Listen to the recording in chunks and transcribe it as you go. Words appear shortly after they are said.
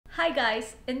Hi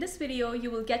guys, in this video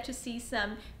you will get to see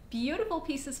some beautiful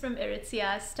pieces from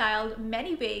Aritzia styled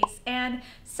many ways, and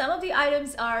some of the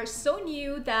items are so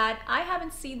new that I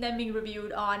haven't seen them being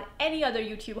reviewed on any other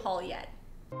YouTube haul yet.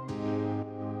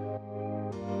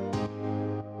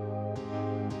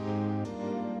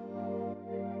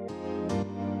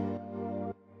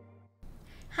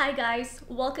 Hi guys,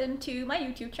 welcome to my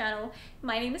YouTube channel.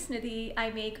 My name is Nidhi.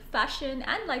 I make fashion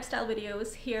and lifestyle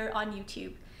videos here on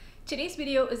YouTube. Today's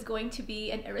video is going to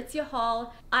be an Aritzia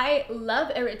haul. I love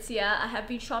Aritzia. I have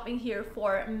been shopping here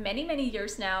for many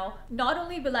years now. Not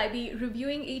only will I be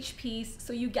reviewing each piece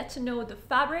so you get to know the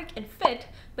fabric and fit,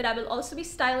 but I will also be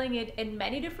styling it in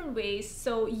many different ways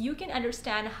so you can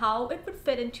understand how it would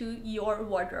fit into your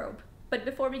wardrobe. But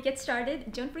before we get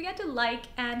started, don't forget to like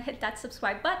and hit that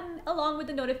subscribe button along with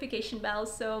the notification bell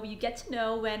so you get to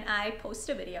know when I post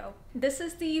a video. This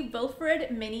is the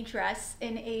Wilfred mini dress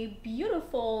in a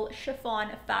beautiful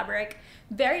chiffon fabric.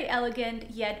 Very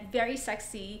elegant yet very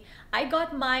sexy. I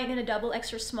got mine in a double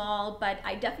extra small, but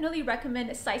I definitely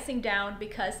recommend sizing down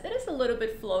because it is a little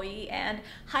bit flowy and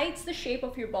hides the shape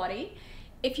of your body.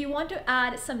 If you want to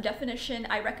add some definition,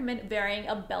 I recommend wearing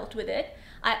a belt with it.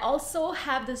 I also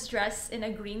have this dress in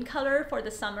a green color for the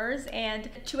summers, and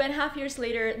 2.5 years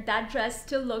later, that dress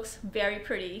still looks very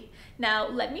pretty. Now,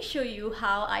 let me show you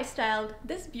how I styled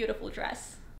this beautiful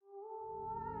dress.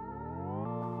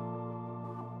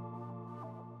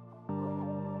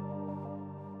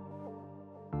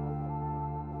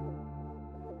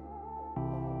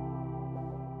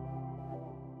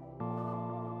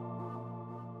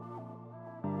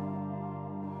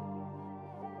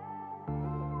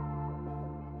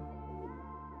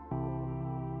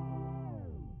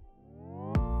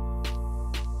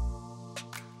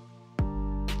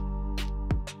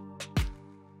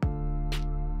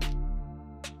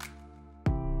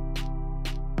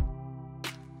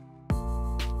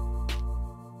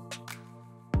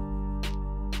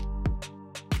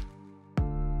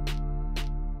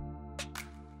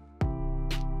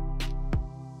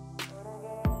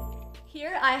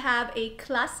 Here I have a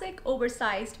classic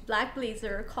oversized black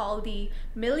blazer called the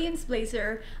Millions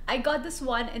Blazer. I got this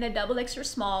one in a double extra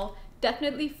small.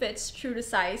 Definitely fits true to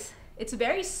size. It's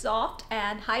very soft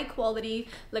and high quality,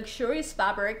 luxurious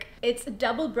fabric. It's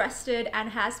double-breasted and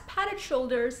has padded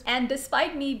shoulders. And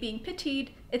despite me being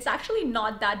petite, it's actually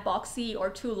not that boxy or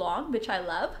too long, which I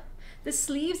love. The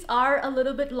sleeves are a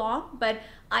little bit long, but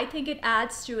I think it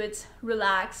adds to its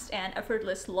relaxed and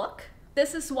effortless look.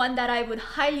 This is one that I would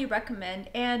highly recommend,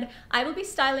 and I will be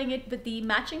styling it with the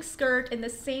matching skirt in the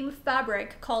same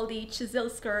fabric called the Chisel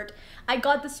skirt. I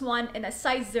got this one in a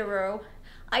size 0.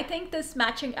 I think this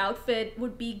matching outfit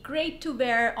would be great to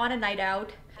wear on a night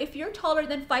out. If you're taller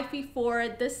than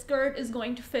 5'4", this skirt is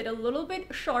going to fit a little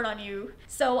bit short on you,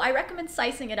 so I recommend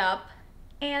sizing it up.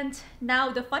 And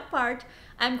now the fun part,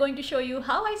 I'm going to show you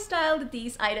how I styled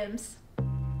these items.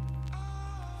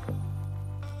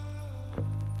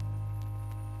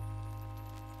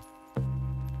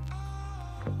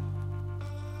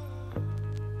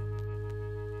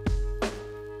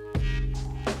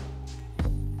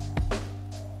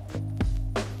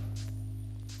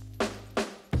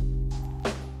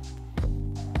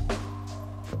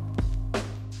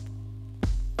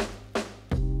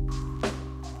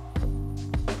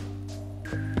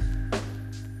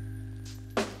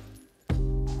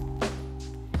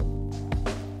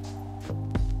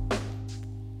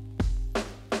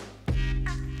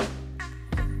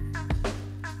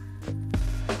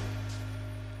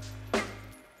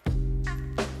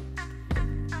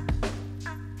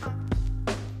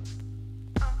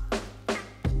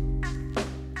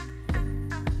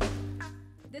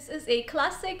 This is a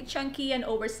classic chunky and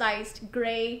oversized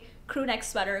gray crew neck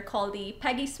sweater called the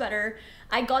Peggy sweater.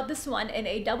 I got this one in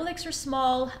a double extra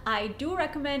small. I do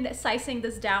recommend sizing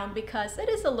this down because it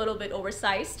is a little bit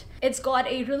oversized. It's got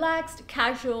a relaxed,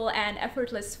 casual, and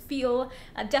effortless feel.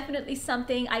 Definitely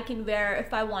something I can wear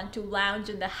if I want to lounge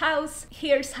in the house.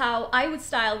 Here's how I would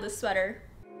style this sweater.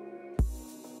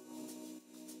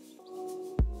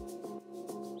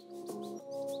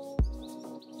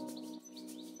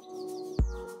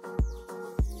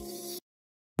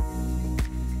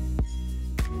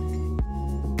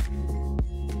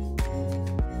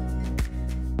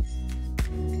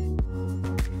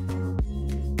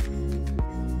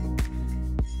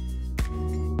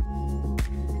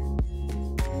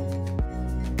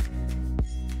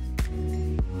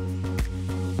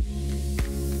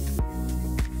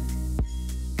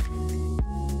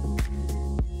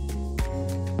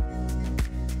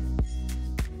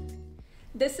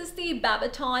 This is the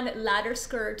Babaton ladder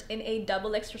skirt in a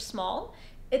double extra small.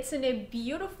 It's in a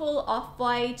beautiful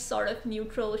off-white sort of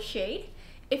neutral shade.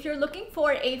 If you're looking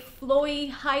for a flowy,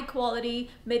 high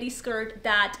quality midi skirt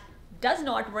that does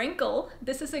not wrinkle,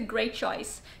 this is a great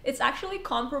choice. It's actually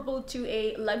comparable to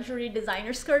a luxury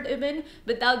designer skirt even,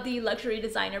 without the luxury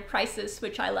designer prices,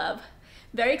 which I love.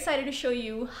 Very excited to show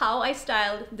you how I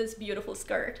styled this beautiful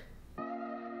skirt.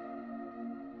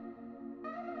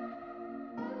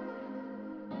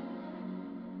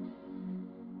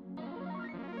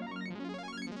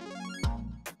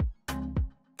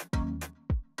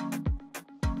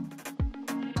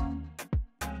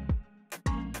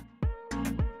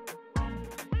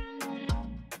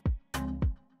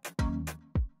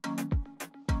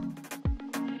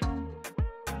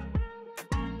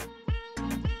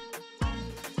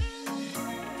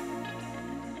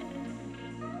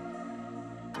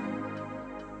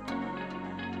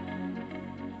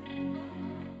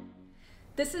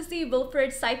 This is the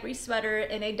Wilfred Cypress sweater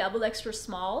in a double extra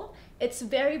small. It's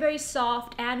very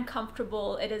soft and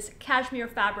comfortable. It is cashmere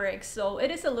fabric, so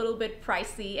it is a little bit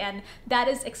pricey, and that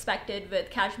is expected with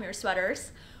cashmere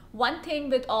sweaters. One thing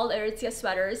with all Aritzia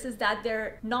sweaters is that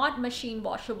they're not machine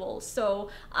washable, so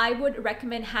I would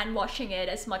recommend hand washing it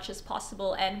as much as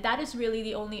possible, and that is really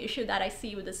the only issue that I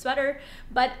see with the sweater.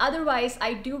 But otherwise,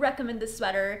 I do recommend this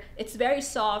sweater. It's very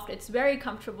soft, it's very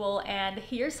comfortable, and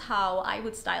here's how I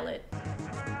would style it.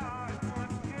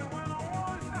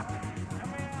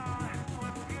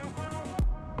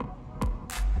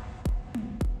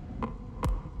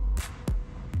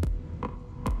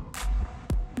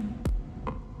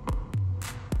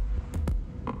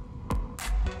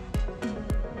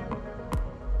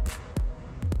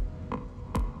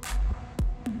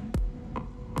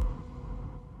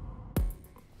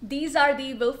 These are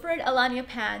the Wilfred Alanya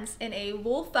pants in a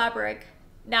wool fabric.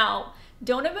 Now,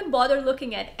 don't even bother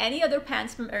looking at any other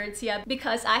pants from Aritzia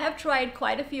because I have tried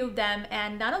quite a few of them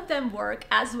and none of them work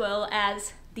as well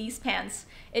as these pants.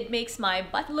 It makes my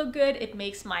butt look good, it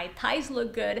makes my thighs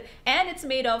look good, and it's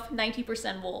made of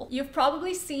 90% wool. You've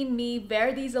probably seen me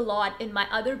wear these a lot in my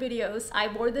other videos. I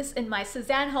wore this in my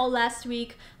Chisel haul last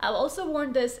week. I've also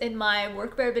worn this in my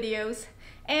workwear videos.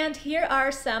 And here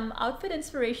are some outfit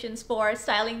inspirations for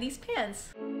styling these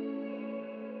pants.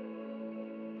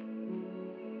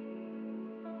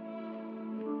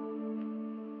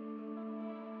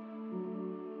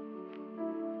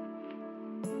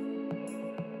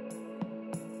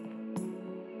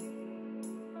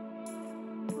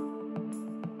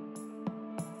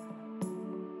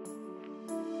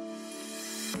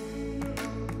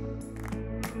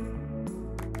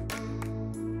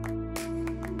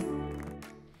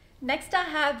 Next, I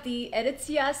have the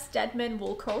Aritzia Stedman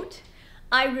wool coat.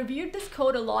 I reviewed this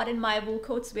coat a lot in my wool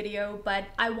coats video, but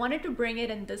I wanted to bring it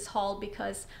in this haul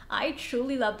because I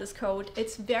truly love this coat.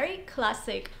 It's very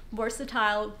classic,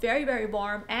 versatile, very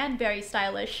warm, and very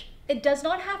stylish. It does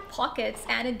not have pockets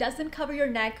and it doesn't cover your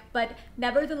neck, but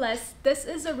nevertheless, this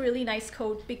is a really nice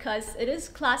coat because it is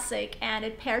classic and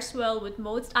it pairs well with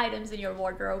most items in your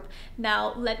wardrobe.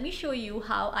 Now, let me show you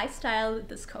how I styled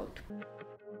this coat.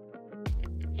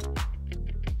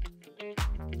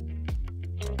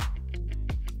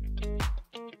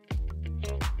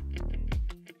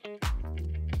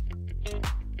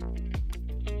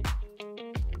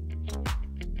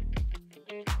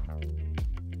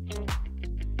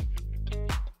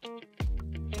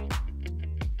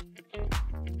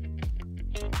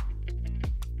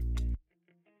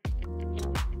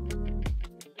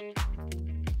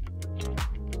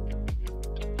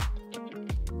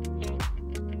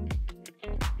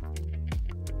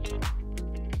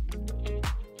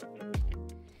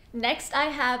 Next, I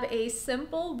have a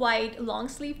simple white long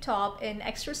sleeve top in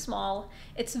extra small.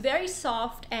 It's very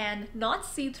soft and not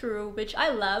see-through, which I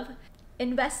love.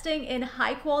 Investing in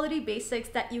high quality basics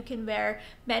that you can wear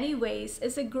many ways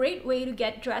is a great way to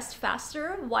get dressed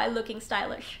faster while looking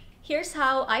stylish. Here's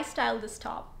how I styled this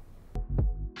top.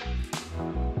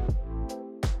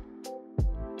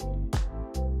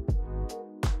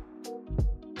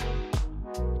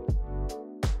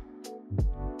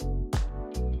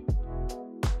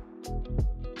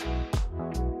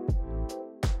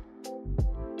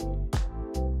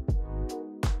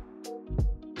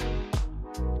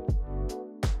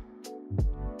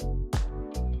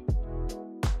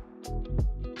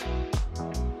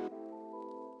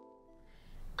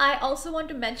 I also want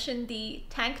to mention the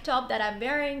tank top that I'm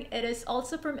wearing. It is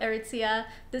also from Aritzia.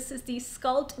 This is the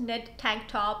sculpt knit tank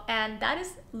top, and that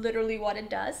is literally what it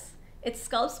does. It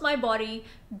sculpts my body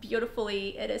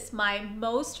beautifully. It is my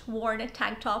most worn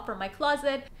tank top from my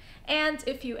closet. And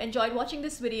if you enjoyed watching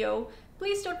this video,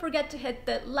 Please don't forget to hit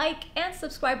the like and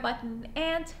subscribe button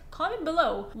and comment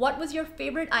below what was your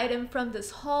favorite item from this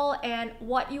haul and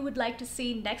what you would like to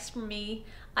see next from me.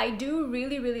 I do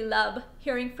really love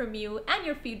hearing from you and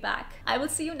your feedback. I will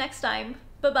see you next time.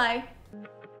 Bye bye.